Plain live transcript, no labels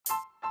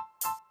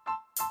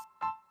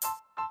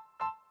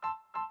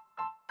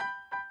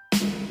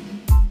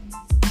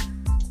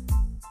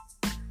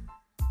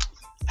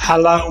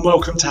Hello and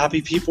welcome to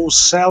Happy People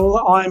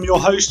Sell. I am your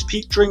host,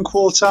 Pete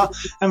Drinkwater,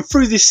 and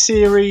through this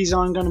series,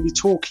 I'm going to be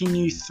talking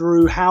you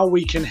through how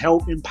we can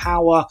help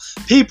empower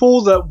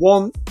people that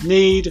want,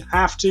 need,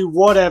 have to,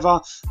 whatever.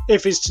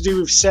 If it's to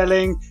do with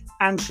selling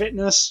and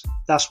fitness,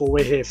 that's what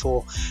we're here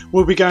for.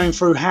 We'll be going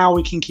through how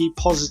we can keep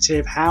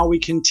positive, how we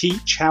can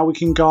teach, how we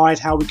can guide,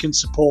 how we can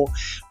support.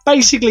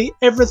 Basically,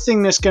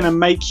 everything that's going to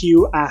make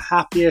you a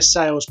happier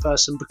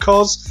salesperson,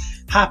 because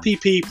happy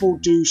people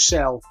do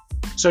sell.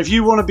 So if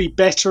you want to be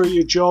better at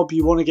your job,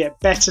 you want to get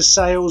better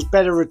sales,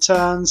 better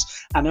returns,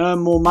 and earn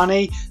more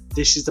money,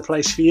 this is the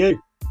place for you.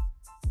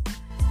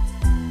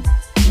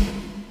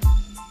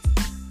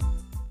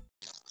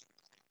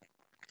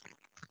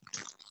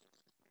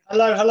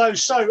 Hello.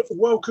 So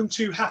welcome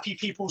to Happy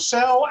People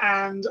Sell.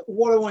 And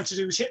what I wanted to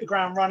do is hit the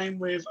ground running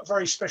with a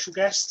very special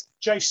guest,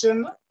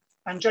 Jason.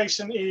 And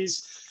Jason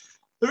is,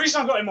 the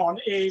reason I got him on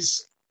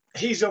is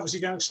he's obviously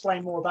going to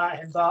explain more about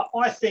him, but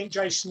I think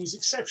Jason is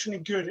exceptionally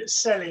good at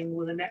selling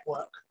with a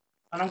network.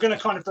 And I'm going to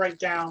kind of break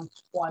down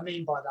what I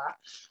mean by that.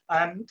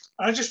 And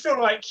I just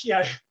feel like,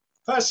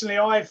 personally,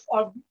 I've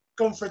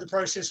gone through the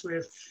process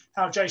with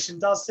how Jason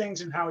does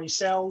things and how he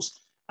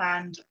sells.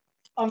 And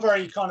I'm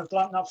very kind of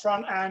blunt and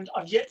upfront, and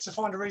I've yet to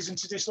find a reason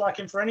to dislike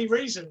him for any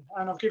reason.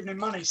 And I've given him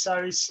money.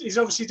 So he's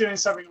obviously doing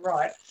something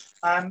right.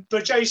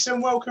 But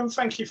Jason, welcome.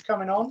 Thank you for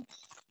coming on.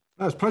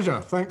 That's a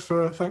pleasure. Thanks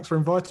for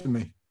inviting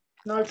me.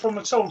 No problem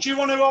at all. Do you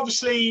want to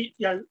obviously,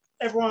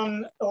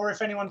 everyone, or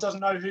if anyone doesn't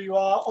know who you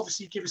are,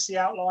 obviously give us the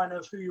outline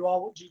of who you are,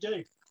 what do you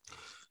do?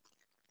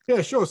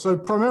 Yeah, sure. So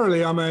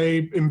primarily I'm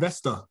a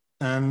investor,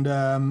 and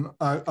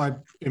I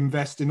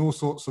invest in all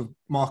sorts of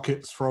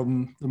markets,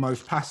 from the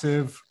most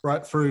passive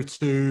right through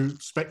to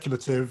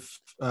speculative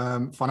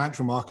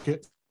financial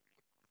markets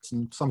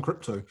and some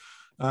crypto.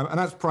 And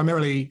that's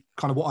primarily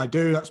kind of what I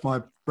do. That's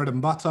my bread and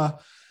butter.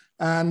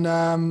 And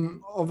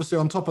obviously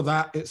on top of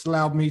that, it's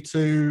allowed me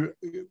to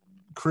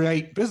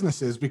create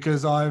businesses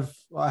because I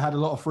had a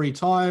lot of free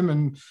time,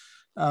 and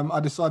I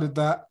decided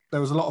that there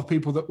was a lot of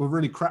people that were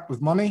really crap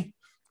with money,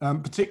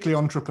 particularly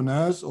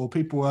entrepreneurs or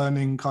people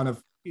earning kind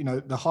of,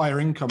 the higher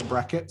income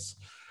brackets.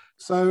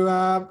 So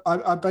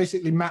I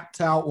basically mapped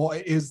out what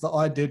it is that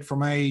I did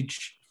from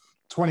age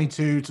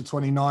 22 to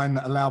 29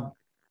 that allowed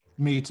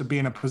me to be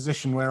in a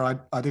position where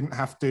I didn't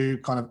have to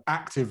kind of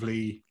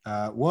actively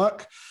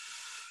work.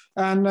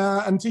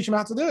 And teach them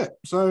how to do it.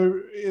 So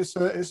it's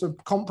a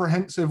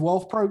comprehensive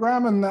wealth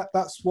program, and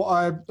that's what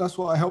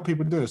I help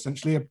people do,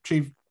 essentially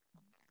achieve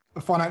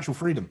financial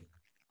freedom.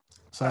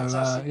 So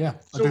I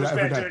do that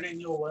every day. Doing it in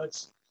your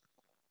words.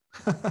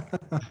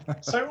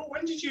 So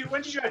when did you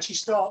actually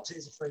start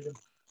Tears of Freedom?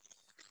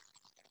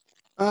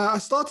 I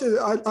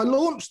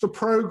launched the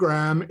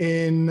program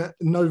in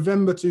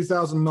November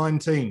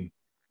 2019.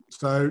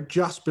 So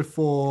just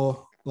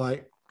before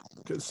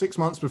 6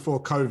 months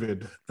before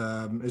COVID.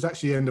 It was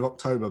actually the end of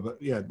October,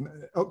 but yeah,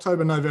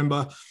 October,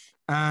 November.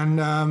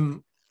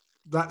 And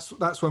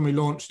that's when we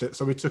launched it.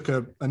 So we took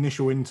an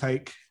initial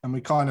intake and we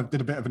kind of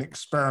did a bit of an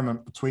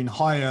experiment between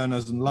high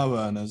earners and low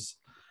earners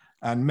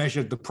and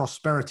measured the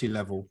prosperity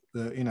level,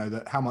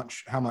 how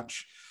much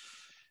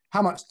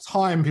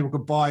time people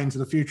could buy into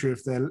the future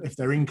if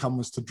their income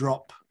was to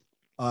drop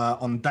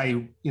on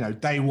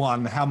day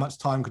one. How much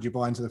time could you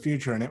buy into the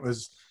future? And it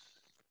was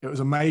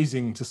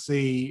amazing to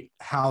see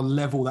how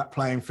level that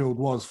playing field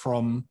was,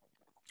 from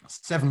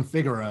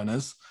 7-figure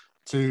earners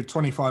to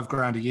 25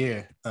 grand a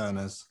year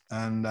earners.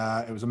 And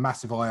it was a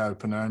massive eye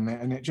opener.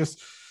 And it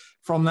just,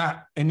 from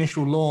that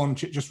initial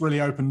launch, it just really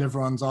opened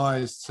everyone's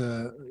eyes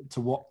to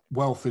what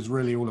wealth is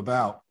really all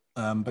about.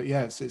 But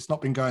yeah, it's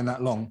not been going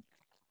that long.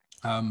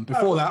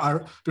 Before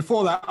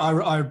that,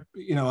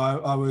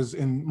 I was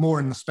more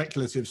in the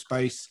speculative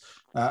space,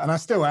 and I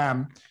still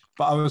am.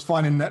 But I was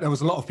finding that there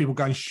was a lot of people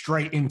going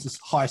straight into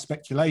high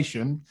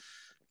speculation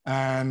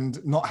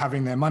and not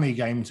having their money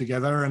game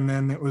together. And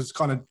then it was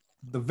kind of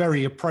the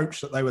very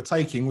approach that they were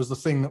taking was the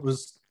thing that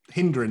was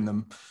hindering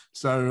them.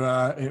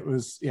 So it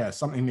was,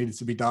 something needed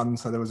to be done.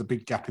 So there was a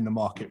big gap in the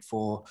market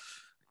for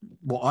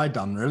what I'd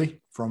done,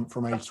 really, from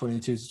age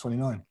 22 to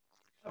 29.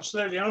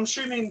 Absolutely. And I'm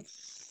assuming,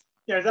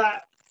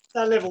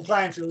 that level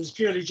playing field is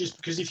purely just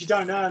because if you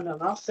don't earn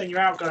enough, then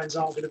your outgoings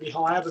aren't going to be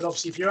higher. But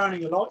obviously, if you're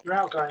earning a lot, your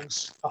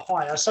outgoings are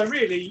higher. So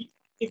really,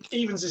 it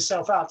evens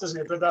itself out,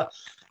 doesn't it? But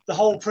the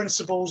whole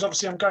principles,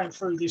 obviously, I'm going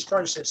through this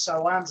process,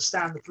 so I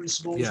understand the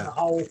principles and the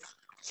whole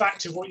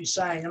fact of what you're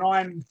saying. And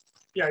I'm,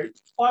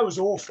 I was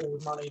awful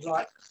with money,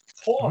 like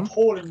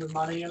appalling with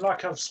money. And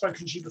like I've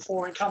spoken to you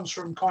before, it comes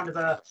from kind of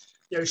a,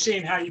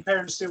 seeing how your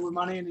parents deal with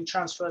money and it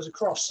transfers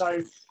across.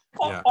 So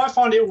I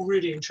find it all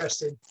really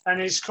interesting, and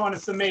it's kind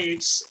of, for me,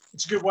 it's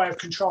a good way of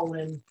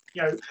controlling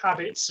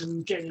habits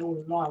and getting it all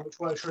in line, which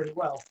works really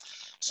well.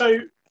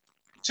 So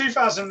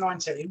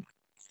 2019,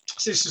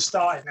 so this has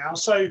started now.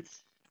 So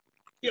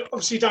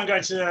obviously don't go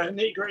into the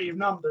nitty gritty of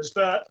numbers,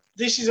 but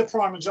this is a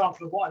prime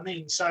example of what I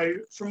mean. So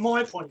from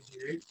my point of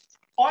view,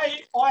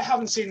 I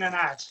haven't seen an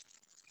ad.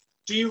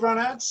 Do you run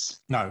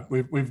ads? No,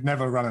 we've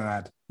never run an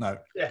ad. No.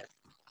 Yeah,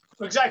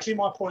 exactly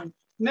my point.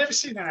 Never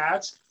seen an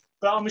ad.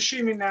 But I'm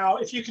assuming now,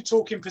 if you could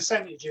talk in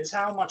percentages,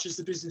 how much has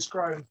the business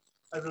grown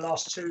over the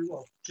last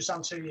just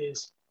under 2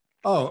 years?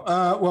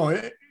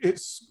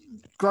 It's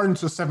grown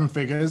to 7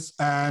 figures,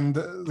 and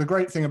the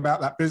great thing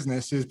about that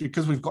business is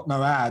because we've got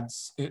no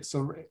ads.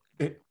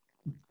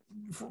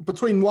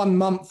 Between 1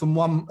 month and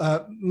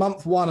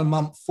month 1 and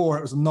month 4,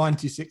 it was a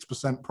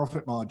 96%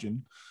 profit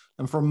margin,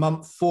 and from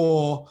month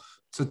 4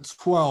 to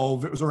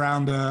 12, it was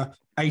around a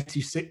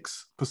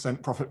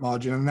 86% profit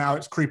margin, and now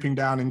it's creeping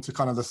down into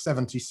kind of the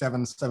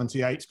 77,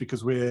 78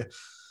 because we've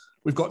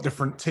got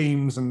different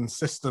teams and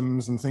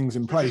systems and things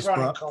in place.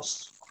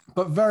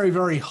 But very,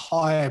 very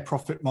high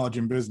profit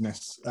margin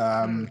business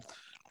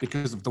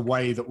because of the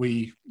way that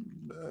we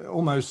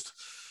almost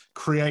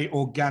create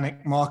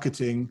organic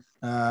marketing.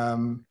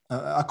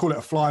 I call it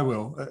a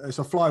flywheel. It's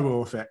a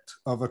flywheel effect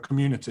of a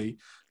community,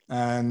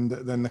 and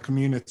then the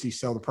community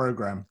sell the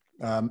program.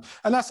 And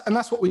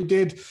that's what we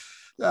did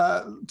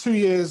 2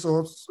 years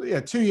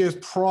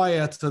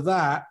prior to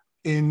that.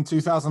 In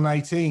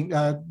 2018,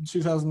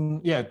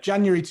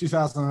 January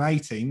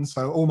 2018,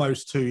 so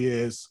almost 2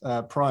 years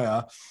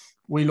prior,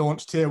 we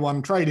launched Tier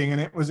 1 trading, and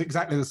it was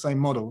exactly the same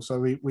model. So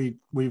we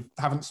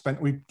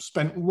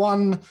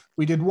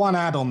did one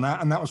ad on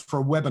that, and that was for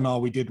a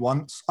webinar we did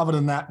once. Other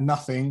than that,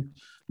 nothing,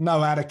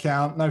 no ad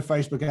account, no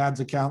Facebook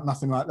ads account,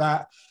 nothing like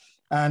that.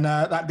 And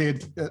that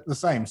did the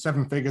same,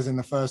 7 figures in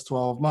the first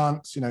 12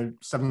 months,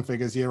 7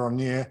 figures year on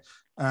year.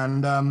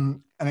 And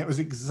it was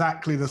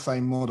exactly the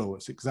same model.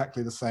 It's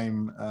exactly the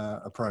same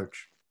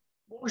approach.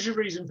 What was your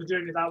reason for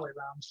doing it that way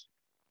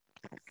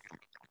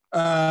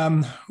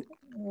around?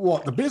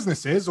 What, the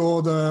business is,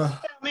 or the...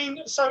 I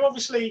mean, so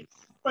obviously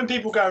when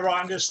people go, right,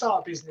 I'm going to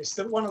start a business,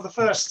 that one of the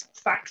first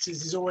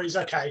factors is always,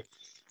 okay,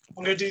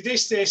 I'm going to do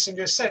this, I'm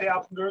going to set it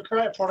up, I'm going to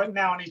create a product,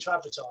 now I need to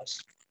advertise.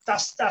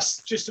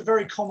 That's just a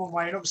very common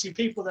way. And obviously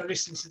people that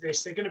listen to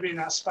this, they're going to be in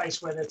that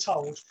space where they're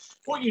told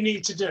what you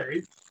need to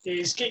do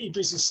is get your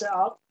business set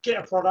up,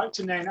 get a product,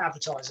 and then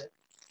advertise it.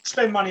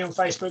 Spend money on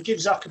Facebook, give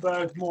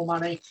Zuckerberg more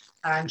money,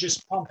 and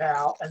just pump it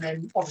out, and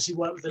then obviously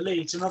work with the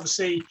leads. And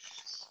obviously,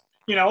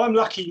 I'm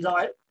lucky,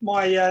 like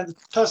my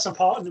personal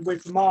partner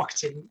with the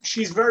marketing,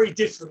 she's very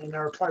different in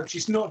her approach.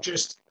 It's not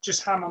just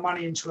hammer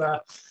money into a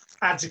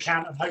ads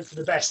account and hope for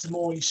the best. The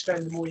more you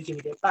spend, the more you're going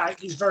to get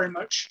back. It's very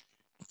much,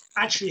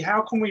 actually,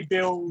 how can we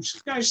build,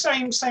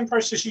 same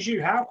process as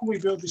you, how can we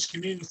build this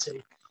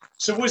community?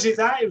 So was it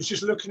that? It was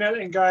just looking at it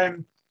and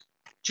going,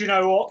 do you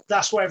know what?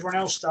 That's what everyone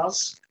else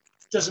does.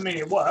 Doesn't mean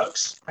it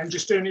works, and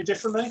just doing it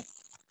differently.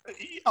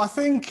 I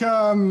think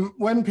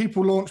when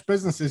people launch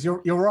businesses,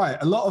 you're right.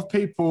 A lot of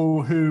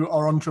people who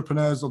are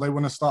entrepreneurs or they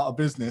want to start a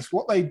business,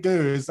 what they do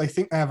is they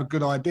think they have a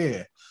good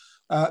idea.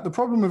 The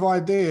problem with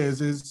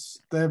ideas is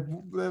they're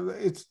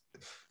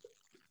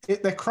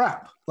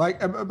crap.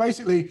 Like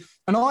basically,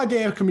 an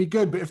idea can be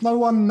good, but if no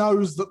one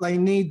knows that they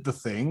need the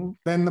thing,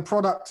 then the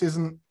product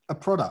isn't a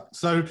product.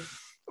 So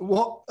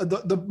what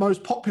the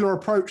most popular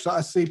approach that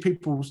I see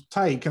people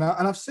take, and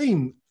I've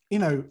seen,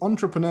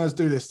 entrepreneurs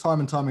do this time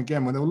and time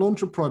again, when they'll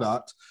launch a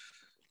product,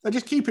 they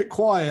just keep it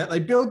quiet. They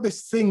build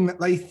this thing that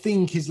they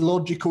think is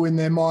logical in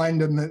their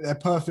mind and that their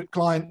perfect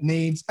client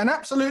needs. And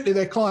absolutely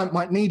their client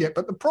might need it.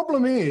 But the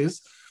problem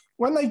is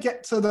when they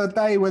get to the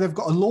day where they've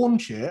got to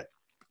launch it,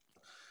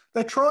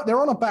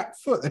 they're on a back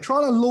foot. They're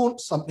trying to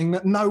launch something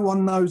that no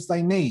one knows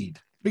they need.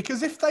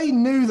 Because if they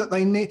knew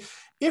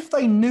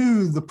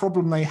the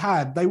problem they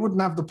had, they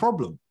wouldn't have the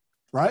problem,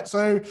 right?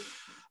 So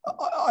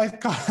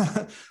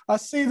I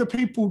see the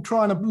people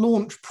trying to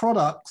launch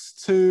products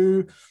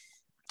to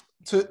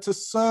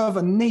serve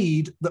a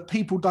need that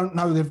people don't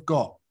know they've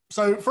got.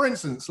 So for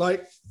instance,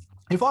 like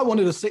if I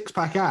wanted a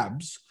 6-pack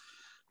abs,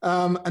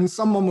 and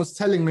someone was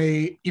telling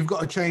me, you've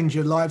got to change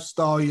your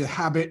lifestyle, your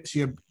habits,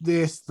 your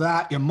this,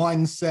 that, your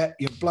mindset,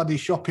 your bloody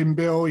shopping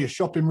bill, your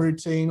shopping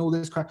routine, all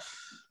this crap.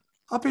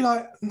 I'd be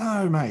like,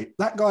 no, mate,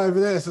 that guy over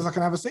there says I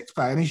can have a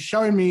 6-pack and he's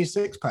showing me his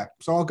 6-pack.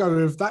 So I'll go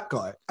with that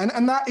guy.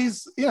 And that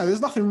is, there's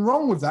nothing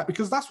wrong with that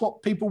because that's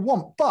what people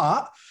want.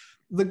 But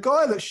the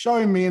guy that's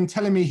showing me and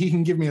telling me he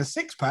can give me a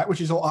 6-pack, which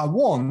is what I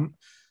want,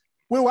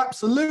 will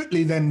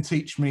absolutely then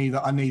teach me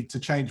that I need to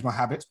change my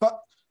habits. But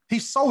he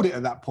sold it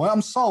at that point.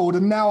 I'm sold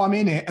and now I'm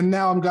in it. And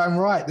now I'm going,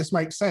 right, this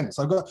makes sense.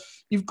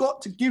 You've got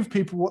to give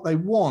people what they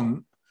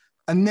want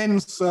and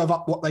then serve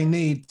up what they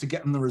need to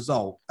get them the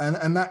result.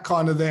 And that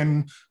kind of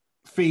then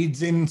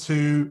feeds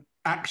into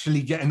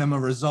actually getting them a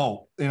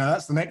result.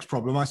 That's the next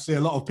problem. I see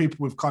a lot of people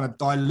with kind of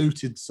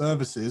diluted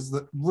services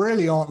that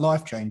really aren't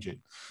life-changing.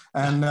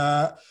 And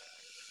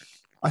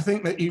I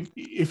think that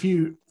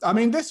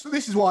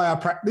this is why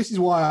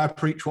I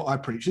preach what I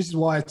preach. This is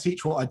why I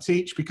teach what I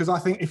teach, because I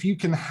think if you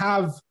can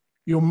have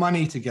your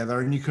money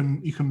together and you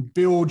can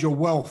build your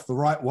wealth the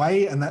right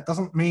way, and that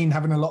doesn't mean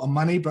having a lot of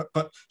money,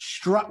 but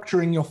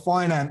structuring your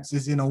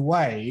finances in a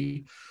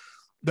way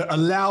that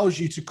allows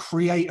you to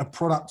create a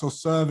product or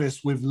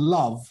service with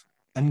love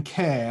and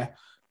care,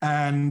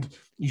 and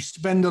you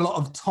spend a lot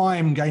of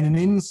time gaining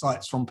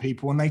insights from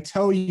people and they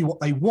tell you what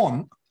they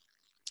want,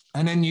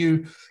 and then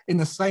you, in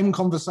the same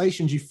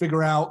conversations, you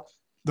figure out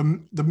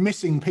the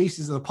missing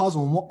pieces of the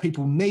puzzle and what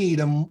people need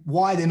and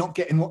why they're not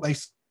getting what they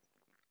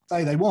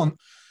say they want,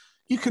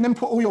 you can then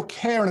put all your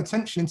care and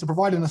attention into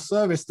providing a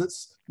service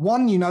that's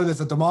one,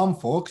 there's a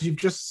demand for, because you've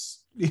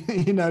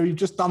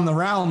just done the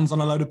rounds on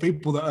a load of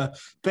people that are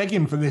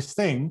begging for this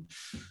thing.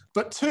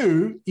 But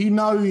two,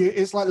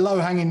 it's like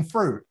low-hanging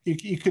fruit.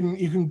 You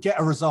can get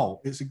a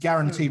result. It's a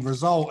guaranteed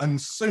result. And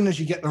as soon as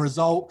you get the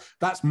result,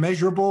 that's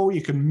measurable.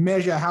 You can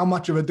measure how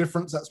much of a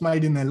difference that's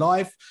made in their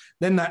life.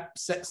 Then that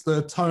sets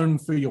the tone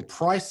for your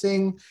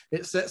pricing.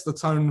 It sets the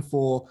tone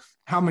for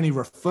how many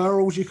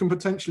referrals you can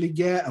potentially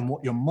get and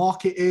what your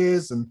market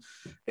is. And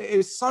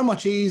it's so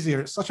much easier.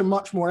 It's such a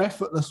much more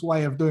effortless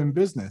way of doing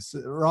business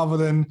rather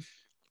than,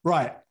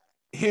 right,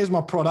 here's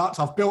my product.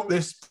 I've built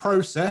this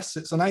process.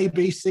 It's an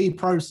ABC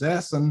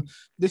process. And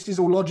this is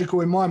all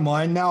logical in my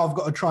mind. Now I've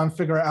got to try and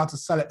figure out how to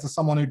sell it to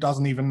someone who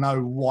doesn't even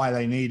know why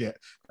they need it.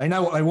 They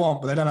know what they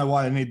want, but they don't know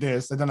why they need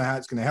this. They don't know how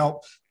it's going to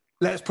help.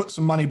 Let's put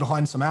some money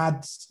behind some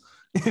ads,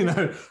 and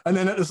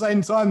then at the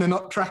same time, they're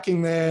not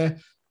tracking their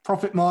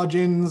profit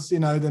margins, the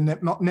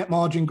net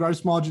margin,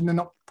 gross margin. They're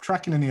not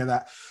tracking any of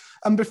that.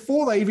 And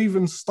before they've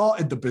even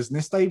started the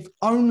business, they've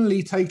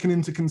only taken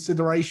into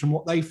consideration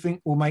what they think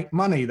will make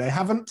money. They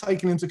haven't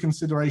taken into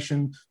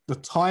consideration the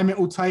time it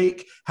will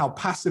take, how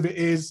passive it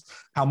is,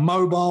 how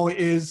mobile it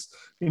is,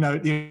 the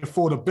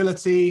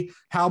affordability,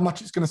 how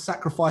much it's going to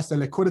sacrifice their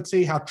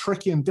liquidity, how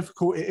tricky and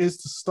difficult it is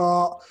to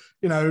start,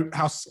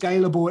 how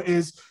scalable it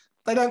is.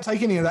 They don't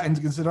take any of that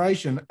into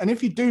consideration. And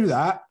if you do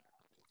that,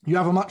 you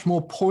have a much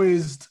more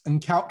poised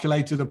and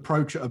calculated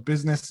approach at a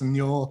business, and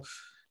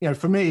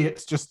for me,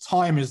 it's just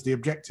time is the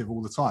objective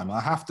all the time.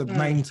 I have to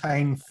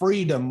maintain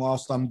freedom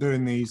whilst I'm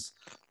doing these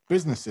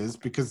businesses,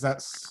 because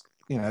that's,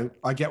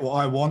 I get what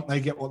I want, they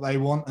get what they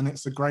want, and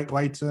it's a great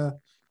way to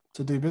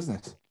do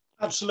business.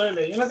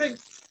 Absolutely. And I think,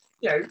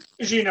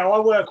 as I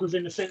work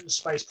within the fitness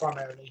space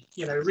primarily,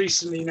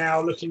 recently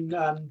now looking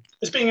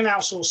as being an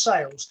outsourced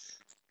sales,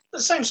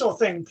 the same sort of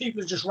thing.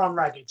 People have just run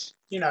ragged,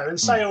 and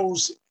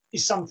sales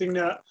is something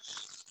that,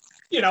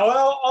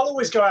 I'll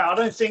always go out.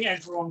 I don't think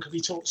everyone can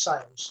be taught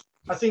sales.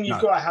 I think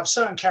you've got to have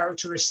certain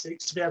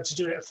characteristics to be able to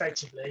do it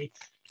effectively,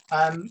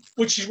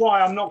 which is why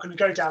I'm not going to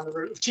go down the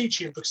route of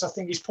teaching, because I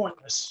think it's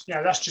pointless.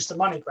 That's just a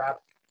money grab.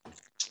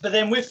 But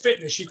then with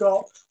fitness,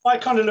 I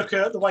kind of look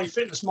at the way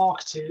fitness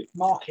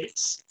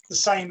markets the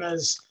same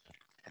as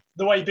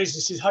the way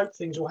businesses hope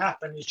things will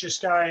happen. Is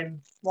just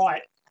going,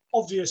 right,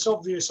 obvious.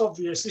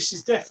 This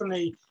is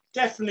definitely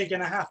going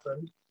to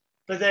happen.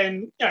 But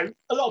then,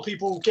 a lot of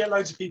people get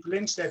loads of people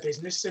into their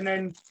business, and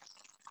then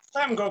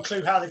they haven't got a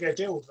clue how they're going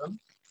to deal with them.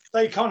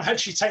 They can't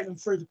actually take them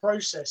through the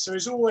process. So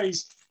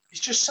it's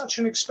just such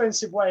an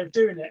expensive way of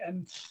doing it.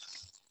 And,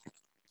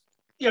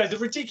 the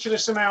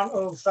ridiculous amount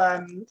of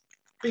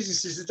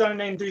businesses that don't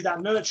then do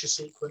that nurture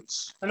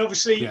sequence. And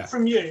obviously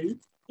from you,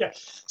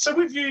 so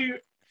with you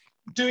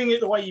doing it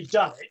the way you've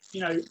done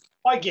it,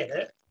 I get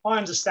it. I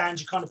understand.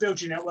 You kind of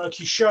build your network,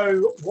 you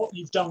show what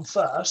you've done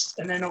first,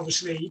 and then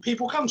obviously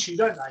people come to you,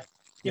 don't they?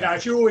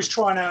 If you're always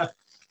trying to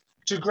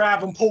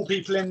grab and pull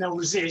people in, they'll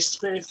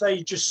resist. But if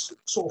they just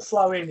sort of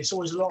flow in, it's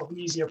always a lot of an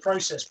easier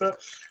process. But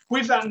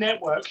with that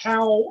network,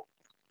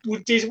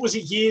 was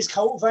it years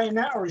cultivating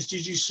that, or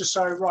did you just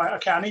say, right,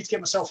 okay, I need to get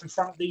myself in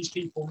front of these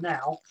people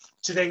now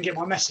to then get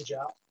my message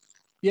out?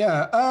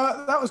 Yeah,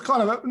 that was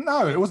kind of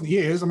no, it wasn't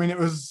years. I mean, it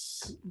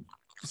was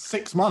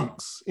 6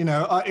 months.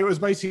 It was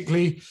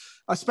basically,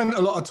 I spent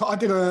a lot of time. I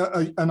did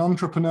an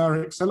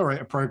entrepreneur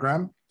accelerator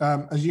program,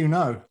 as you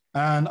know.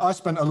 And I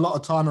spent a lot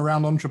of time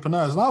around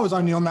entrepreneurs, and I was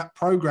only on that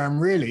program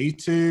really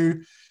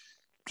to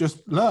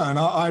just learn.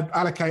 I'd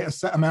allocate a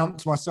set amount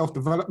to my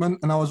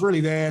self-development, and I was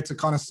really there to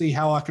kind of see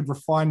how I could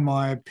refine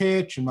my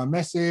pitch and my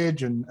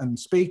message and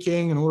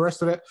speaking and all the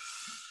rest of it,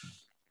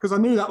 because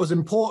I knew that was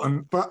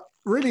important. But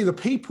really the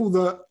people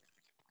that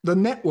the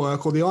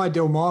network or the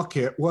ideal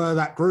market were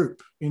that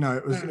group.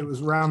 It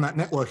was around that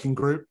networking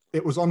group.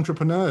 It was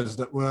entrepreneurs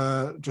that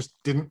were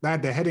they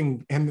had their head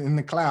in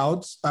the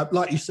clouds.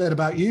 Like you said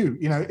about you,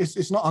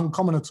 it's not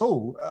uncommon at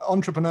all.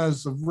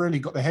 Entrepreneurs have really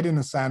got their head in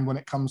the sand when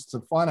it comes to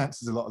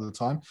finances a lot of the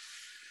time.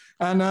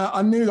 And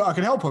I knew that I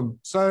could help them.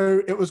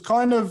 So it was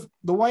kind of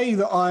the way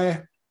that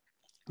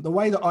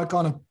I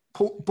kind of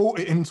brought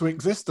it into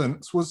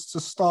existence was to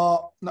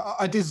start.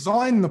 I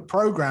designed the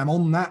program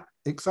on that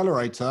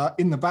accelerator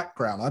in the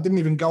background. I didn't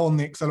even go on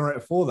the accelerator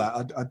for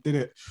that. I did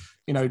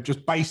it,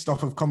 just based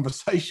off of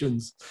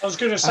conversations. I was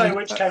going to say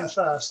which came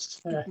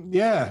first.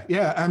 Yeah.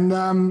 And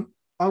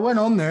I went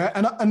on there,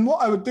 and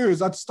what I would do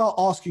is I'd start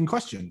asking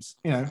questions.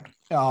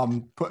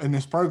 Putting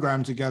this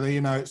program together.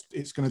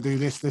 It's going to do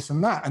this,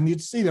 and that, and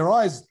you'd see their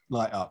eyes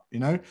light up.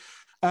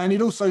 And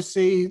you'd also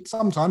see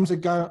sometimes they'd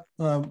go,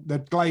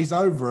 they'd glaze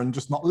over and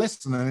just not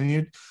listen.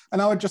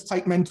 And I would just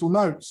take mental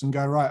notes and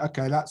go, right,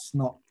 okay, that's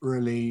not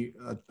really,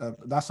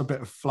 that's a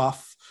bit of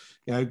fluff.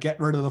 Get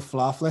rid of the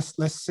fluff. Let's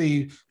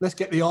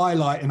get the eye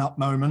lighting up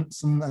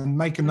moments and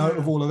make a note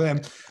of all of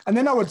them. And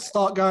then I would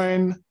start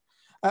going,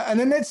 and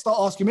then they'd start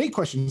asking me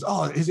questions.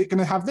 Oh, is it going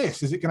to have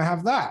this? Is it going to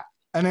have that?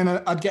 and then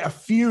I'd get a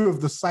few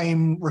of the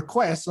same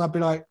requests, and I'd be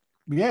like,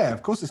 yeah,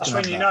 of course it's going to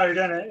That's when you know,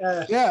 don't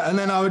it? Yeah, and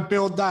then I would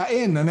build that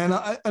in, and then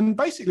and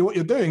basically what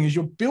you're doing is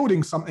you're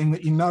building something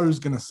that you know is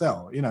going to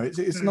sell. You know,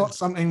 it's not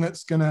something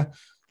that's going to,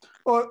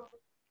 or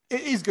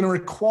it is going to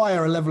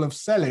require a level of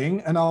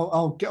selling, and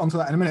I'll get onto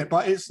that in a minute.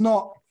 But it's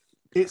not.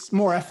 It's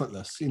more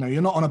effortless. You know,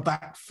 you're not on a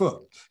back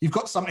foot. You've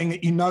got something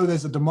that you know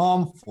there's a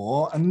demand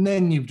for, and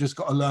then you've just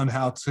got to learn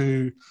how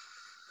to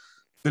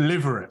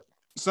deliver it.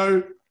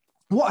 So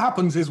what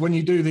happens is when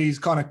you do these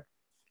kind of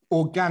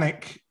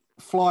organic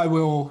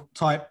flywheel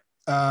type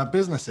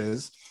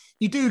businesses,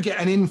 you do get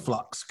an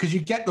influx because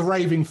you get the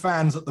raving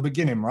fans at the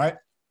beginning, right?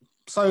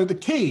 So the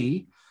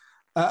key,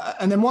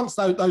 and then once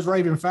those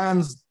raving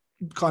fans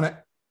kind of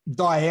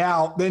die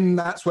out, then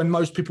that's when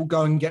most people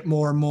go and get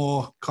more and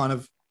more kind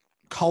of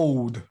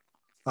cold.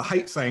 I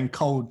hate saying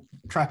cold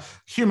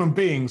human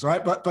beings,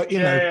 right? But you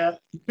know,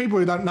 people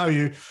who don't know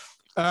you,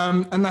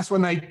 and that's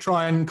when they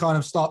try and kind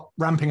of start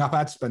ramping up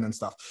ad spend and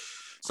stuff.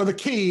 So the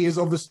key is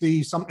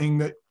obviously something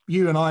that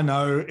you and I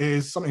know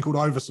is something called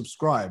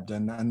oversubscribed,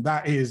 and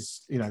that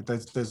is, you know,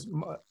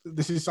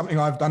 this is something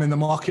I've done in the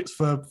markets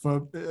for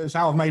it's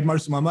how I've made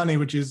most of my money,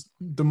 which is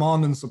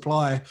demand and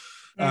supply,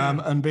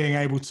 and being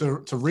able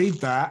to read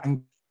that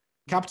and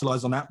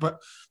capitalize on that. But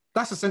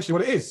that's essentially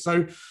what it is.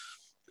 So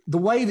the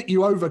way that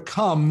you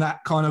overcome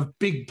that kind of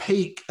big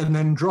peak and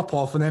then drop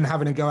off and then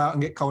having to go out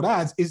and get cold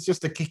ads is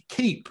just to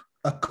keep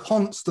a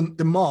constant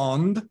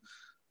demand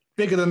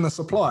bigger than the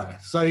supply.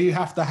 So you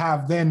have to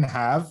have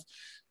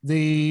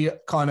the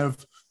kind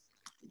of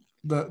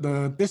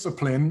the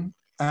discipline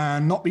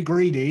and not be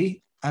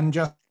greedy and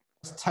just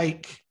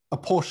take a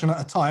portion at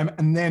a time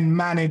and then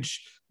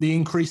manage the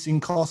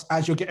increasing costs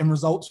as you're getting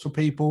results for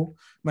people,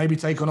 maybe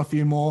take on a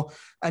few more,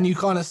 and you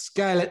kind of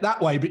scale it that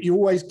way, but you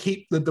always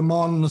keep the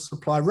demand and the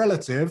supply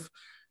relative.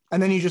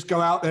 And then you just go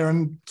out there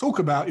and talk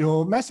about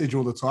your message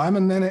all the time,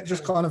 and then it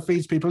just kind of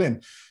feeds people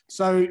in.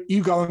 So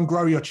you go and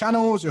grow your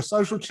channels, your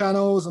social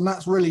channels, and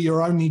that's really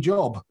your only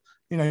job.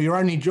 You know, your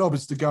only job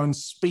is to go and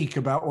speak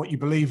about what you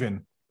believe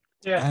in,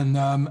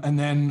 and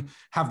then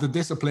have the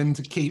discipline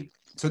to keep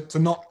to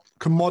not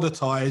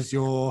commoditize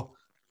your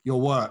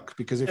work,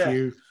 because if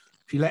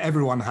you let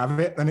everyone have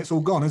it, then it's all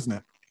gone, isn't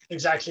it?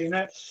 Exactly.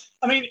 And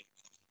I mean,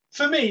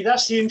 for me,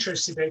 that's the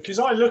interesting bit, because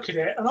I look at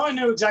it and I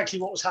know exactly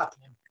what was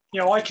happening.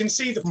 You know, I can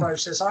see the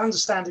process. I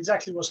understand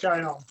exactly what's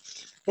going on.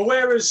 But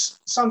whereas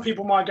some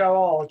people might go,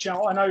 oh, do you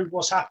know, I know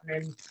what's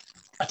happening.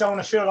 I don't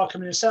want to feel like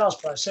I'm in a sales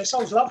process. I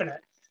was loving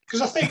it,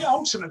 because I think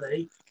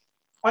ultimately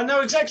I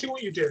know exactly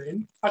what you're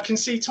doing. I can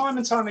see time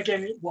and time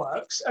again it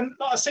works. And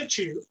like I said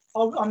to you,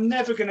 I'm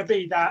never going to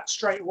be that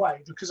straight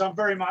away, because I'm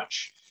very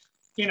much,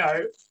 you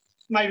know,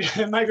 maybe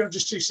I'm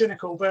just too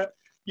cynical, but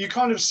you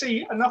kind of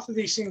see enough of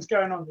these things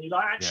going on. You're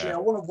like, actually, I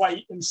want to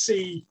wait and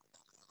see,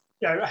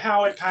 you know,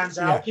 how it pans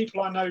out.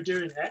 People I know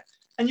doing it.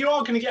 And you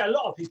are going to get a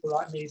lot of people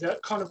like me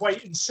that kind of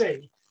wait and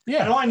see.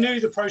 Yeah. And I knew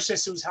the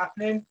process that was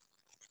happening.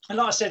 And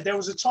like I said, there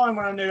was a time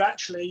when I knew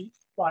actually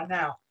right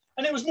now.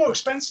 And it was more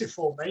expensive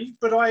for me,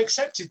 but I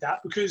accepted that,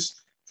 because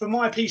for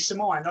my peace of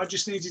mind, I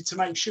just needed to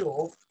make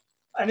sure.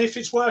 And if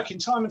it's working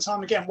time and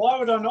time again, why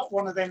would I not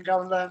want to then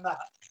go and learn that?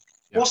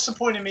 Yeah. What's the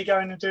point of me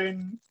going and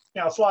doing,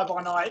 you know, a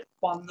fly-by-night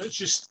one that's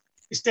just,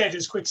 it's dead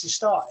as quick as it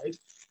started?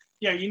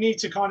 You know, you need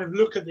to kind of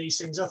look at these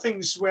things. I think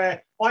this is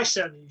where I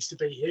certainly used to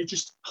be here,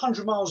 just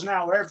 100 miles an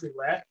hour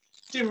everywhere.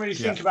 Didn't really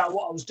think about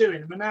what I was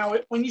doing. But now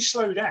when you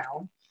slow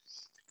down,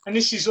 and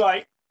this is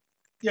like,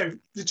 you know,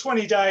 the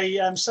 20-day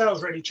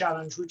sales ready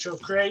challenge, which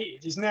I've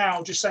created, is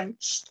now just saying,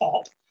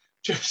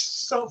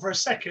 just stop for a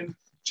second,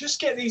 just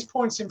get these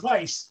points in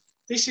place.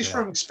 This is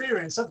from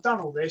experience. I've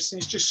done all this,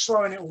 and it's just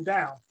slowing it all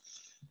down.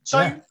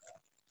 So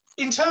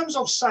in terms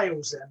of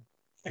sales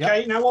then,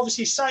 okay, now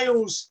obviously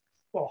sales,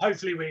 well,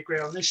 hopefully we agree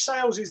on this,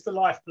 sales is the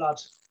lifeblood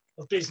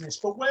of business,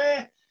 but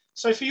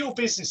so for your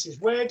businesses,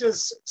 where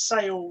does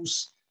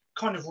sales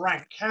kind of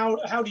rank?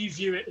 How do you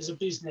view it as a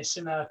business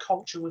and a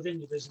culture within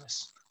your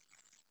business?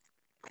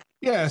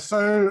 Yeah,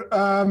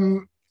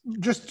 so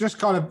just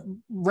kind of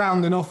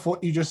rounding off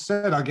what you just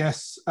said, I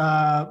guess,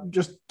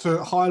 just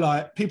to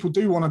highlight, people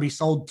do want to be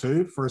sold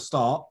to for a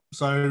start.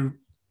 So,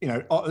 you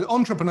know,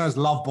 entrepreneurs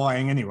love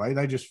buying anyway.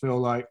 They just feel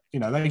like, you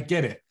know, they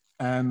get it.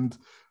 And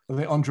I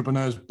think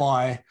entrepreneurs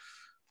buy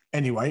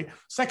anyway.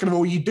 Second of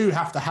all, you do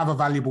have to have a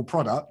valuable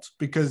product,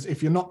 because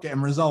if you're not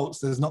getting results,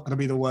 there's not going to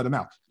be the word of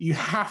mouth. You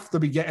have to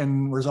be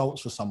getting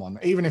results for someone.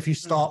 Even if you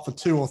start for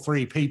 2 or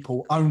 3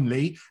 people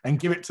only and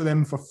give it to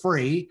them for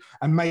free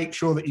and make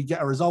sure that you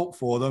get a result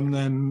for them,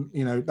 then,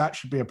 you know, that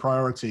should be a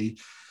priority.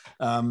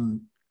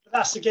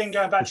 That's again,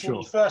 going back to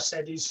what you first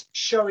said, is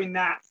showing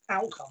that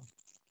outcome.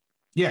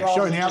 Yeah,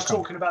 showing the outcome. Just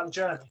talking about the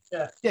journey.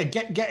 Yeah,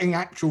 getting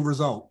actual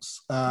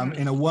results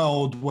in a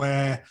world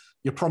where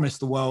you're promised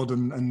the world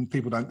and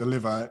people don't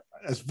deliver.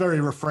 It's very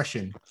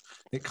refreshing.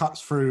 It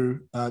cuts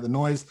through the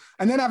noise.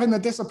 And then having the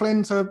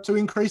discipline to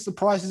increase the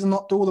prices and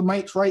not do all the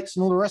mates rates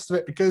and all the rest of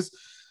it, because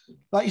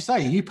like you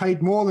say, you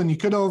paid more than you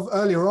could have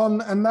earlier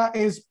on, and that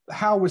is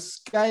how we're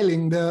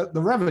scaling the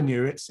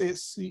revenue.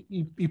 It's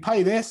you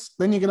pay this,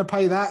 then you're going to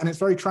pay that, and it's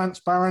very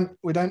transparent.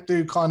 We don't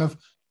do kind of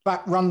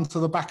run to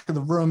the back of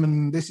the room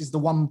and this is the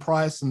one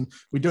price and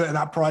we do it at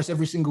that price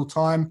every single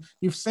time.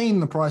 You've seen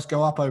the price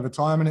go up over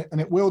time,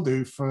 and it will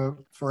do for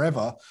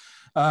forever.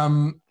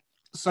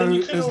 So and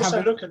you could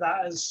also look at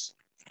that as,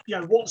 you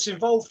know, what's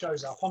involved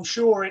goes up. I'm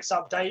sure it's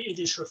updated,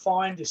 it's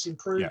refined, it's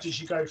improved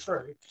as you go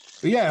through.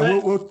 But yeah,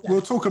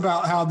 we'll talk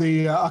about how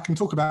I can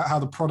talk about how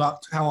the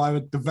product, how I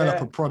would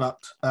develop a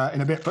product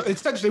in a bit. But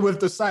essentially with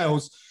the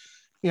sales,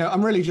 you know,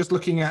 I'm really just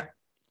looking at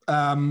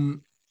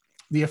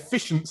the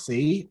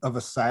efficiency of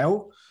a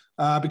sale,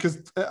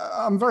 because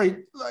I'm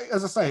very,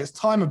 as I say, it's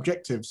time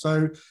objective.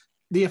 So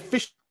the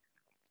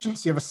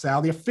efficiency of a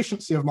sale, the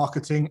efficiency of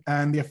marketing,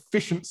 and the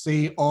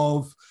efficiency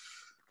of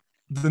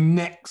the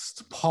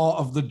next part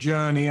of the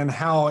journey and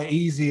how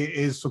easy it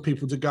is for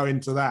people to go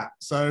into that.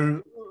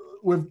 So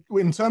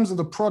in terms of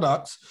the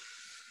product,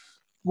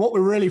 what we're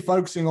really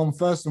focusing on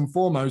first and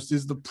foremost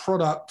is the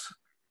product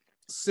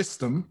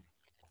system.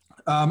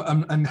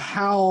 And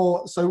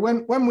how, so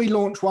when we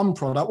launch one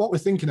product, what we're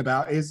thinking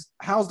about is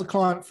how's the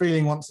client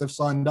feeling once they've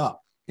signed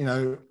up? You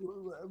know,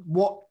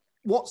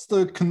 what's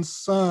the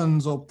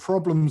concerns or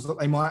problems that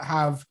they might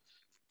have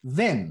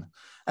then?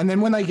 And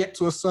then when they get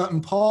to a certain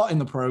part in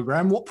the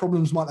program, what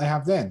problems might they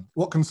have then?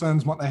 What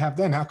concerns might they have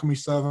then? How can we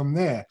serve them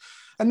there?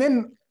 And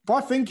then by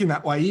thinking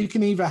that way, you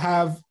can either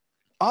have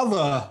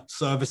other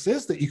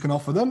services that you can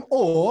offer them,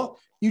 or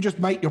you just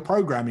make your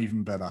program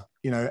even better,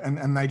 you know,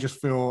 and they just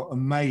feel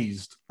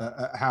amazed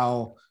at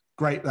how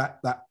great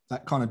that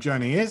kind of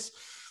journey is.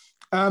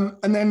 And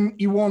then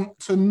you want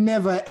to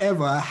never,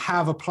 ever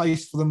have a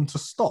place for them to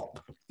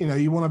stop. You know,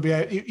 you want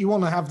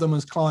to have them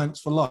as clients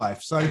for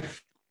life. So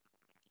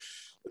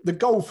the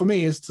goal for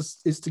me is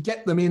to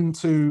get them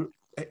into,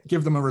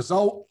 give them a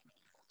result.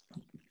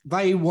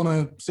 They want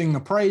to sing the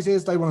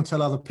praises. They want to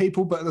tell other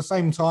people, but at the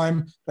same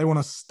time, they want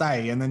to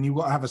stay. And then you've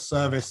got to have a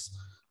service,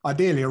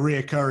 ideally a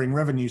reoccurring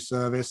revenue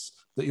service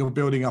that you're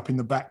building up in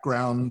the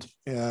background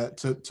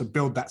to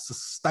build that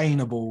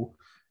sustainable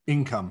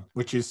income,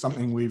 which is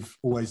something we've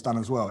always done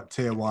as well at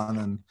Tier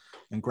 1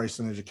 and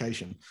Graystone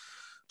Education.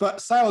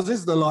 But sales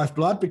is the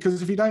lifeblood,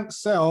 because if you don't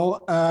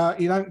sell,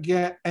 you don't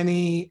get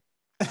any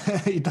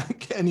you don't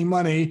get any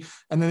money,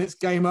 and then it's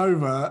game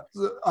over.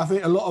 I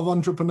think a lot of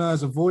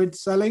entrepreneurs avoid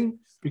selling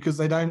because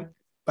they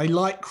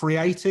like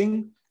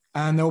creating,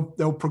 and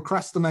they'll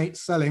procrastinate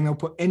selling. They'll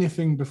put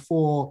anything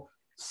before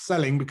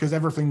selling because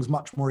everything's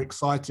much more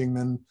exciting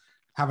than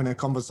having a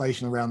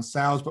conversation around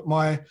sales. But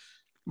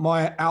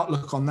my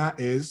outlook on that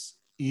is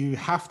you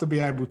have to be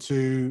able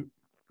to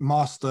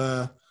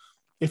master,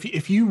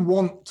 if you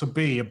want to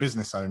be a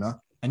business owner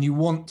and you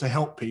want to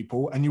help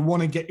people and you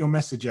want to get your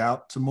message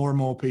out to more and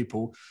more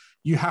people,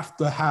 you have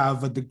to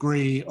have a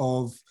degree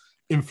of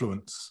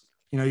influence.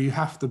 You know, you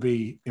have to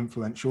be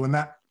influential, and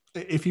that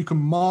if you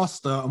can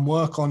master and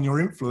work on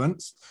your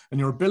influence and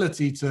your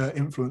ability to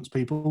influence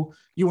people,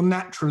 you will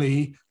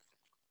naturally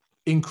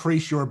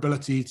increase your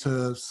ability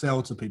to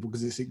sell to people,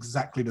 because it's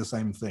exactly the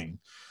same thing.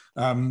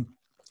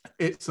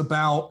 It's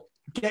about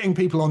getting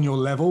people on your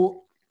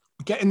level,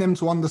 getting them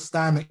to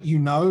understand that you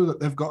know that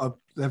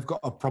they've got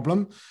a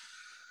problem.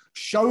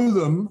 Show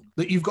them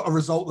that you've got a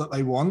result that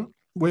they want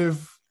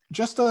with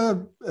just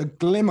a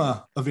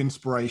glimmer of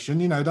inspiration.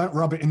 You know, don't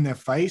rub it in their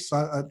face.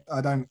 I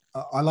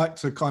like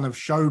to kind of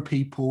show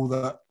people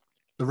that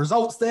the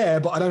result's there,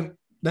 but I don't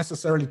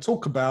necessarily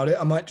talk about it.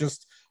 I might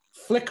just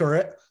flicker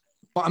it,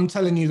 but I'm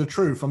telling you the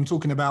truth. I'm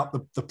talking about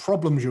the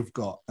problems you've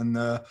got and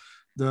the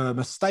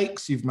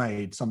mistakes you've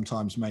made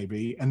sometimes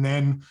maybe, and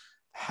then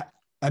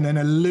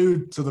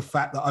allude to the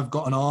fact that I've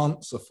got an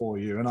answer for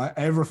you and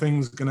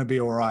everything's going to be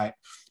all right.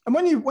 And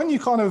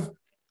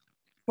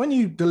when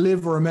you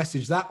deliver a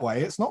message that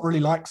way, it's not really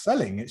like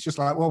selling. It's just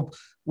like, well,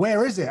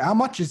 where is it? How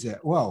much is it?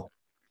 Well,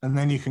 and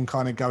then you can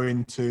kind of go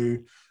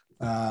into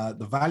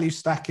the value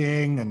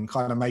stacking and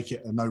kind of make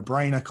it a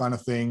no-brainer kind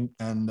of thing.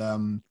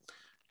 And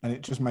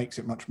it just makes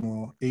it much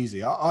more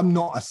easy. I'm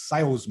not a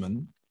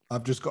salesman.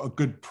 I've just got a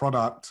good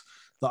product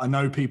that I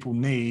know people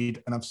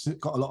need, and I've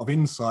got a lot of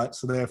insight.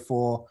 So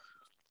therefore,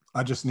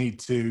 I just need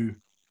to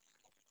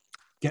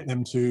get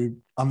them to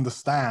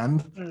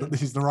understand that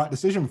this is the right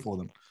decision for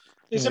them.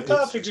 It's a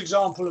perfect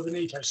example of an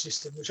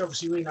ecosystem, which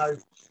obviously we know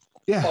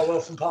quite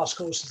well from past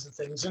courses and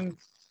things. And,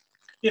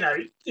 you know,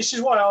 this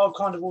is why I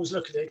kind of always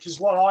look at it,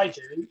 because what I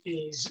do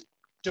is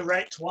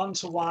direct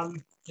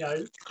one-to-one, you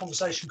know,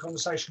 conversation.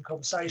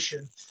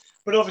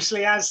 But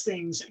obviously, as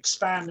things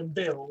expand and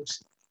build,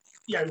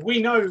 you know, we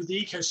know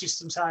the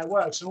ecosystem's how it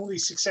works, and all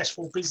these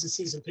successful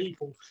businesses and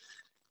people,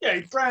 you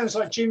know, brands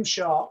like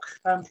Gymshark,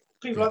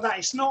 people like that,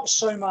 it's not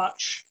so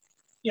much,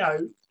 you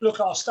know, look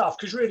at our stuff,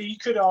 because really you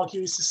could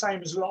argue it's the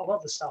same as a lot of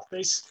other stuff, but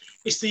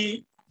it's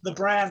the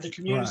brand, the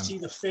community,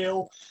 the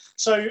feel.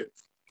 So,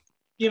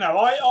 you know,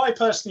 I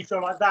personally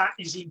feel like that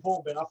is the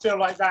important bit. I feel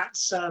like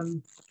that's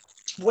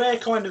where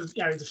kind of,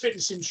 you know, the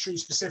fitness industry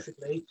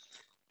specifically,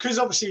 because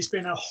obviously it's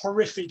been a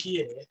horrific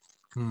year,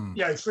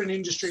 for an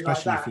industry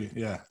Especially like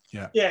that.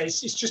 Yeah,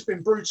 it's just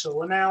been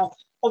brutal. And now,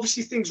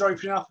 obviously, things are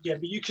opening up again,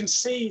 but you can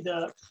see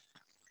that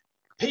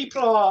they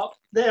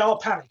are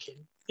panicking.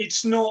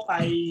 It's not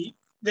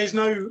there's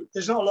not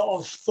a lot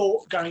of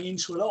thought going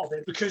into a lot of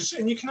it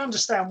and you can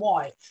understand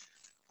why.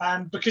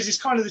 Because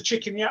it's kind of the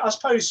chicken. Yeah, I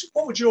suppose.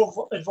 What would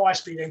your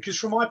advice be then? Because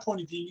from my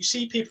point of view, you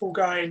see people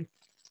going,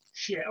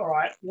 "Shit, all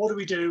right, what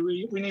do?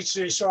 We need to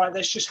do this. All right,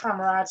 let's just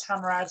hammer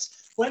ads.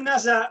 When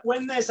there's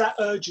that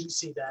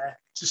urgency there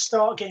to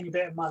start getting a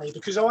bit of money,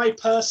 because I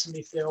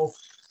personally feel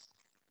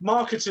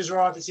marketers are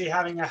obviously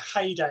having a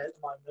heyday at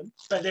the moment,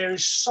 but there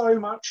is so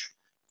much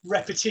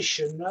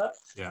repetition that,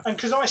 and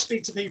because I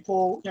speak to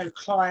people,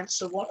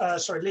 clients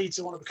leads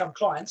that want to become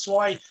clients, so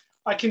I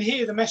can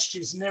hear the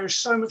messages, and there is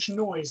so much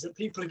noise that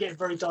people are getting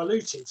very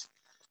diluted.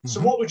 So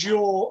what would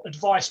your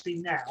advice be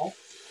now?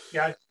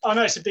 I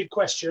know it's a big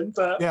question,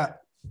 but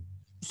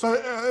so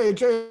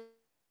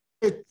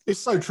it's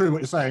so true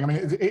what you're saying. I mean,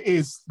 it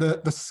is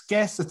the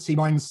scarcity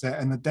mindset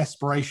and the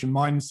desperation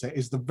mindset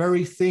is the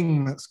very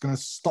thing that's going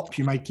to stop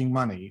you making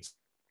money.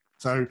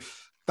 So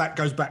that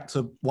goes back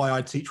to why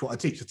I teach what I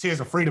teach. The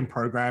Tears of Freedom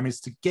program is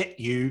to get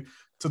you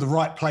to the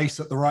right place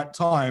at the right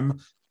time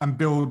and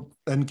build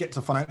and get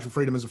to financial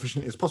freedom as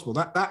efficiently as possible.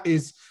 That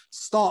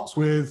starts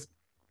with,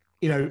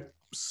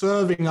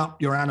 serving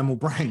up your animal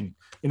brain.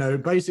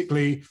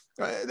 Basically,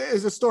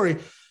 there's a story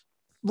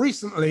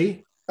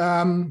recently.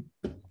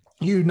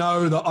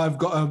 That I've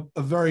got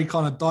a very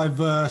kind of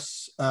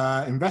diverse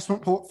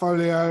investment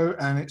portfolio,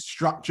 and it's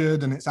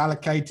structured and it's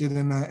allocated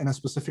in a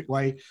specific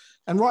way.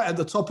 And right at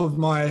the top of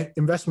my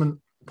investment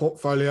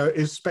portfolio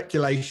is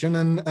speculation,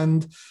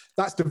 and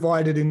that's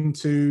divided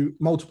into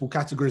multiple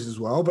categories as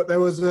well. But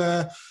there's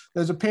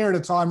a period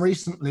of time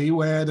recently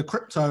where the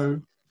crypto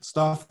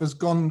stuff has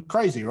gone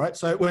crazy, right?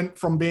 So it went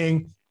from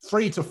being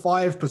 3 to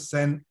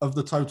 5% of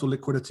the total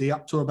liquidity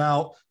up to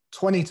about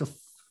 20 to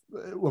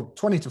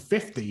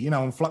 50,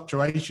 on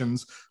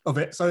fluctuations of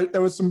it. So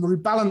there was some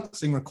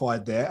rebalancing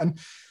required there. And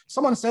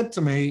someone said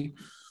to me,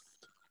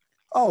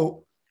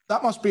 "Oh,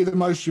 that must be the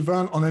most you've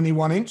earned on any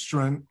one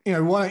instrument.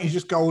 Why don't you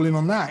just go all in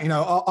on that?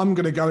 I'm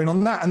going to go in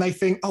on that." And they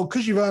think, "Oh,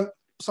 because you've earned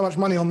so much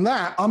money on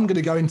that, I'm going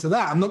to go into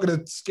that. I'm not going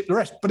to skip the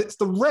rest." But it's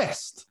the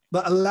rest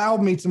that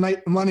allowed me to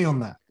make the money on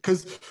that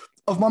because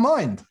of my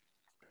mind.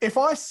 If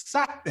I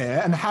sat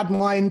there and had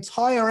my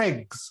entire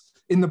eggs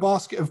in the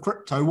basket of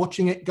crypto,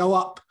 watching it go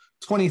up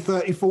 20,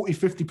 30, 40,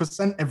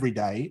 50% every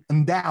day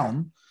and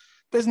down,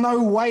 there's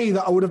no way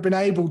that I would have been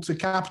able to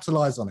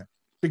capitalize on it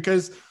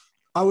because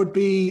I would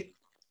be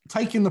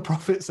taking the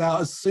profits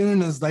out as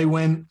soon as they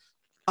went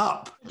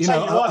up. Take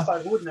your life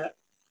over, wouldn't it?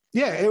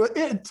 Yeah,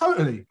 it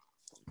totally.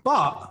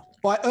 But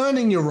by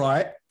earning your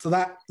right to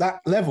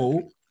that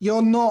level,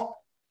 you're not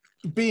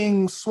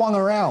being swung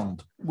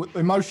around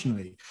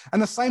emotionally. And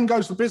the same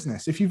goes for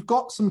business. If you've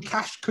got some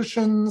cash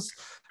cushions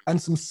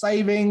and some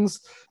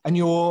savings and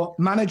you're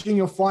managing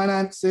your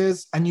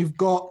finances and you've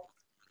got,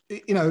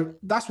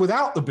 that's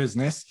without the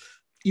business,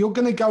 you're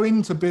going to go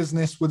into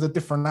business with a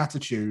different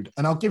attitude.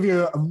 And I'll give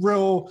you a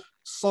real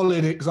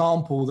solid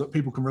example that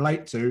people can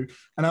relate to.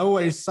 And I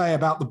always say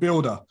about the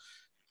builder.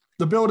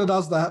 The builder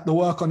does the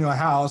work on your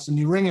house and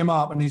you ring him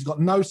up and he's got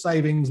no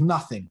savings,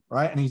 nothing,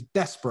 right? And he's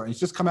desperate. He's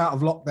just come out of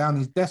lockdown.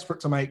 He's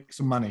desperate to make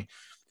some money.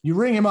 You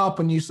ring him up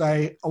and you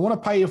say, "I want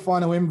to pay your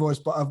final invoice,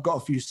 but I've got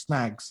a few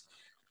snags."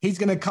 He's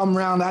going to come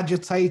round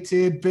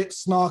agitated, bit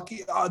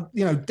snarky,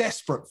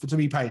 desperate to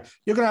be paid.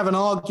 You're going to have an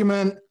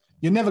argument.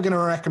 You're never going to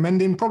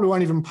recommend him. Probably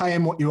won't even pay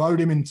him what you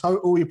owed him in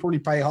total. You probably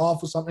pay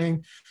half or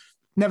something.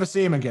 Never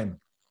see him again.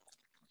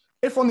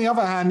 If, on the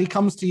other hand, he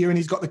comes to you and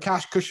he's got the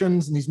cash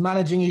cushions and he's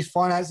managing his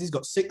finances, he's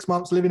got 6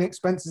 months living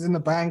expenses in the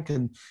bank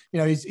and,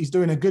 he's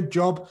doing a good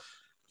job.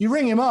 You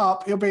ring him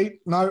up, he'll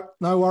be, "No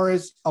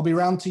worries. I'll be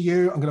round to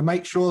you. I'm going to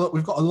make sure that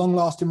we've got a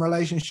long-lasting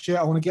relationship.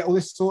 I want to get all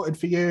this sorted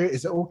for you.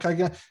 Is it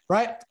okay?"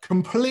 Right?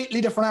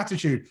 Completely different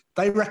attitude.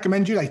 They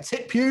recommend you. They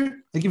tip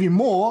you. They give you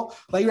more.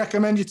 They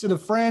recommend you to the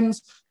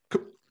friends.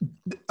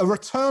 A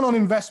return on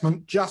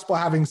investment just by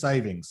having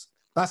savings.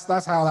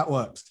 That's how that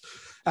works.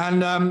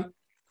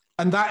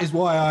 And that is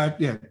why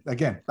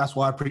that's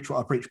why I preach what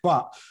I preach.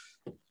 But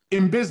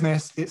in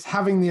business, it's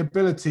having the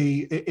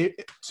ability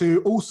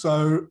to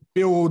also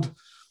build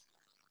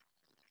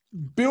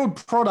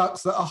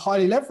products that are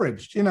highly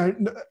leveraged,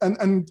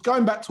 and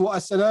going back to what I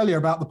said earlier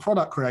about the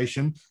product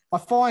creation, I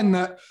find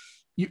that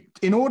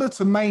in order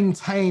to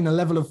maintain a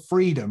level of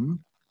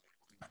freedom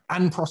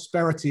and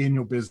prosperity in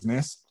your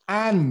business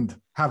and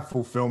have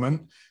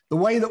fulfillment, the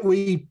way that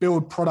we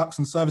build products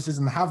and services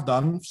and have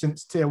done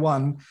since tier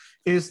one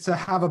is to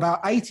have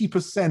about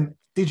 80%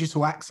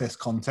 digital access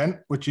content,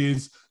 which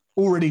is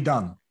already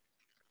done.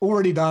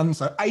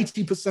 So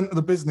 80% of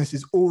the business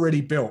is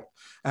already built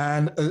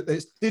and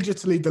it's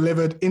digitally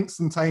delivered,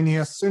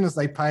 instantaneous. As soon as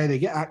they pay, they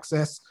get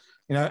access,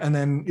 and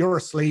then you're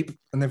asleep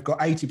and they've got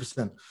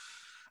 80%.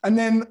 And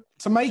then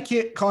to make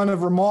it kind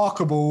of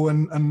remarkable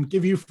and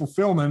give you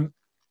fulfillment,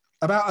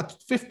 about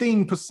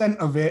 15%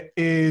 of it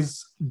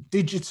is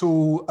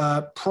digital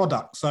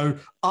product, so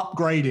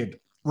upgraded.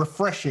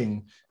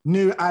 refreshing,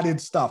 new added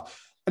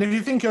stuff. And if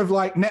you think of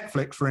like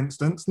Netflix, for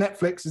instance,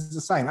 Netflix is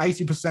the same,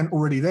 80%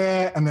 already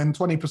there. And then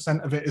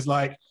 20% of it is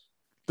like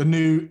the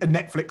new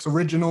Netflix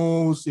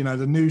originals, you know,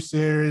 the new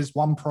series,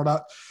 one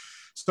product.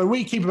 So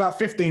we keep about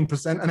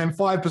 15%, and then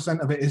 5%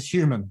 of it is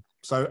human.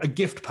 So a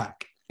gift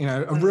pack, you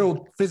know, a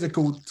real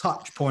physical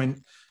touch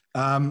point.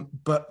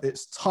 But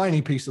it's a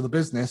tiny piece of the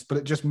business, but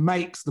it just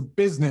makes the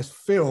business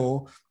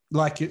feel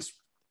like it's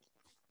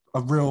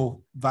a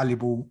real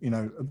valuable, you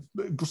know,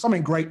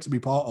 something great to be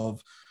part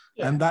of.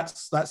 Yeah. And that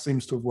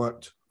seems to have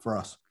worked for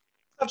us.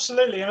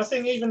 Absolutely. And I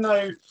think even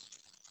though,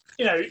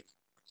 you know,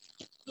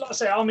 like I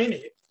say, I'm in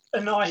it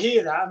and I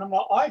hear that and I'm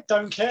like, I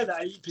don't care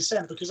that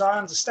 80% because I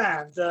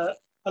understand that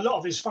a lot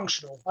of it is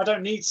functional. I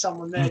don't need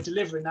someone there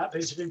delivering that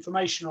piece of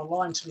information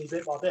online to me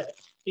bit by bit.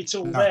 It's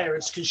all there.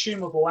 It's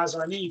consumable as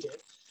I need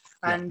it.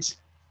 And,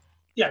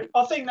 yeah,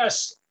 I think and I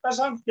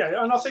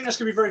think that's going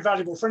to be very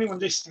valuable for anyone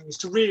listening is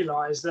to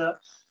realise that,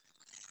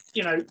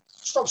 you know,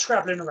 stop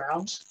scrabbling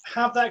around,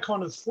 have that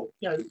kind of,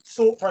 you know,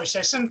 thought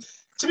process. And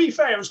to be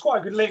fair, it was quite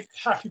a good link,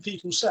 happy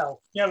people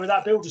sell, you know, with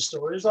that builder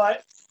story. It was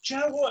like, do you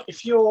know what?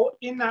 If you're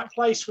in that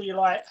place where you're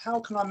like, how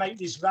can I make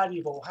this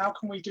valuable? How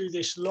can we do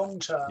this long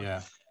term?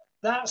 Yeah.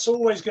 That's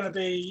always going to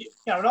be,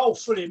 you know, and I'll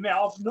fully admit,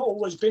 I've not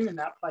always been in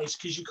that place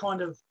because you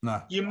kind of,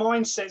 your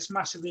mindset's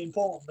massively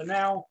important. But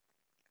now,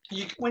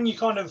 when you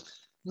kind of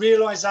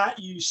realise that,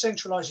 you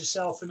centralise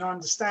yourself and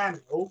understand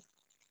it all,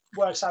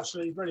 works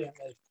absolutely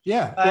brilliantly.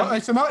 Yeah, well,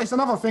 it's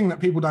another thing that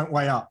people don't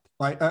weigh up.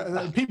 Like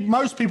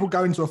most people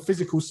go into a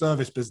physical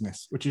service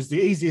business, which is the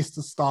easiest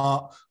to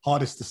start,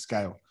 hardest to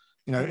scale.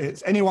 You know,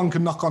 it's anyone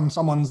can knock on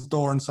someone's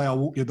door and say, "I'll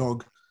walk your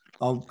dog,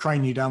 I'll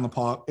train you down the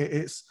park."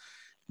 It's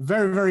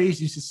very, very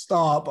easy to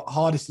start, but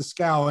hardest to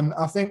scale. And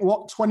I think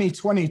what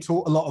 2020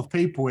 taught a lot of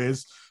people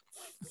is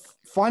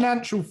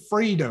financial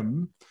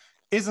freedom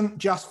isn't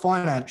just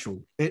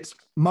financial. It's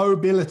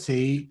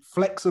mobility,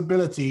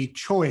 flexibility,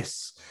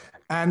 choice.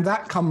 And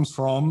that comes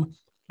from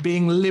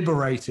being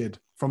liberated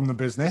from the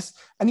business.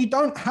 And you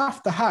don't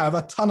have to have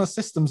a ton of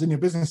systems in your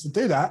business to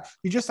do that.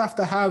 You just have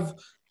to have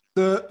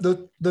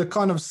the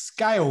kind of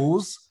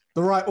scales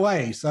the right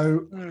way.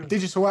 So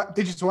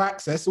digital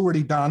access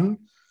already done.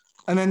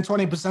 And then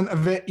 20%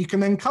 of it you can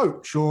then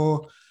coach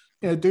or,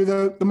 you know, do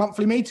the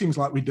monthly meetings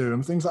like we do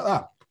and things like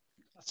that.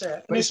 That's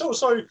it. And it's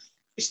also,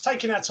 it's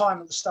taking our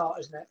time at the start,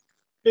 isn't it?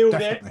 Build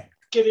Definitely. It,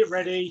 get it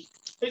ready.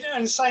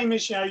 And same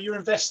as, you know, you're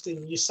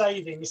investing, you're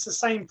saving. It's the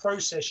same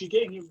process. You're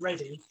getting it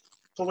ready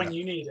for when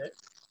you need it.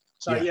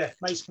 So,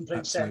 makes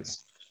complete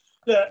sense.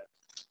 Look,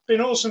 been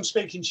awesome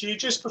speaking to you.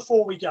 Just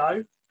before we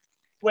go,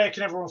 where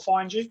can everyone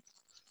find you?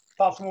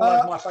 Apart from all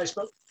over my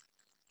Facebook.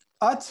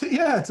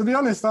 To be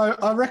honest,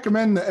 I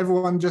recommend that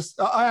everyone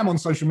I am on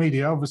social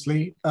media,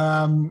 obviously. You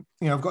know,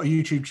 I've got a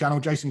YouTube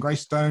channel, Jason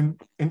Graystone,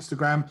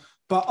 Instagram.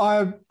 But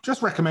I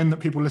just recommend that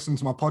people listen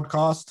to my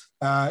podcast.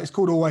 It's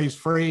called Always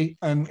Free.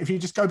 And if you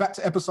just go back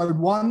to episode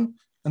 1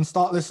 and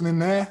start listening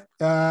there,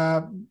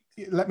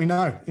 let me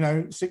know. You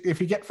know,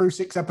 if you get through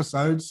 6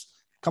 episodes,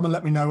 come and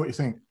let me know what you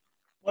think.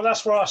 Well,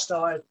 that's where I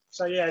started.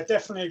 So, yeah,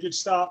 definitely a good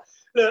start.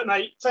 Look,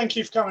 mate, thank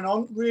you for coming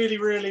on. Really,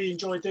 really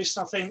enjoyed this.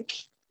 I think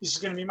this is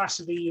going to be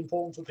massively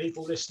important for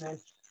people listening.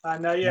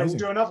 And, Amazing. We'll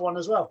do another one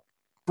as well.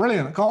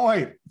 Brilliant. Can't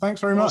wait.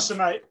 Thanks very much. Awesome,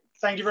 mate.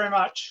 Thank you very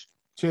much.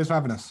 Cheers for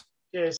having us. Cheers.